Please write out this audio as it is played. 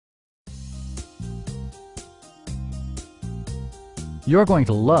You're going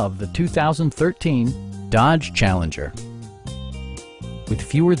to love the 2013 Dodge Challenger. With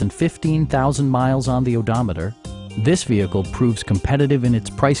fewer than 15,000 miles on the odometer, this vehicle proves competitive in its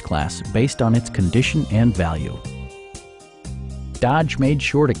price class based on its condition and value. Dodge made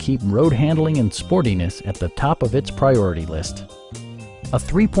sure to keep road handling and sportiness at the top of its priority list. A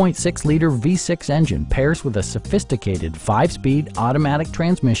 3.6-liter V6 engine pairs with a sophisticated 5-speed automatic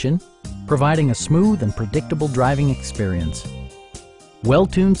transmission, providing a smooth and predictable driving experience.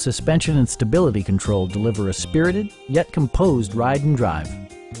 Well-tuned suspension and stability control deliver a spirited yet composed ride and drive.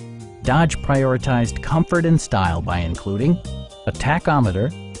 Dodge prioritized comfort and style by including a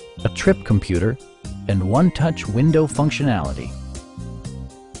tachometer, a trip computer, and one-touch window functionality.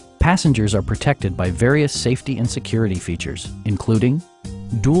 Passengers are protected by various safety and security features, including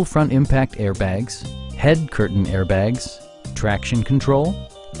dual front impact airbags, head curtain airbags, traction control,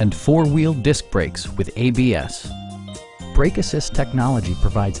 and 4-wheel disc brakes with ABS. Brake Assist technology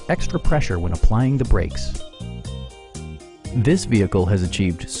provides extra pressure when applying the brakes. This vehicle has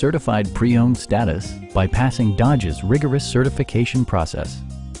achieved certified pre-owned status by passing Dodge's rigorous certification process.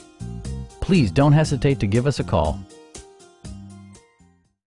 Please don't hesitate to give us a call.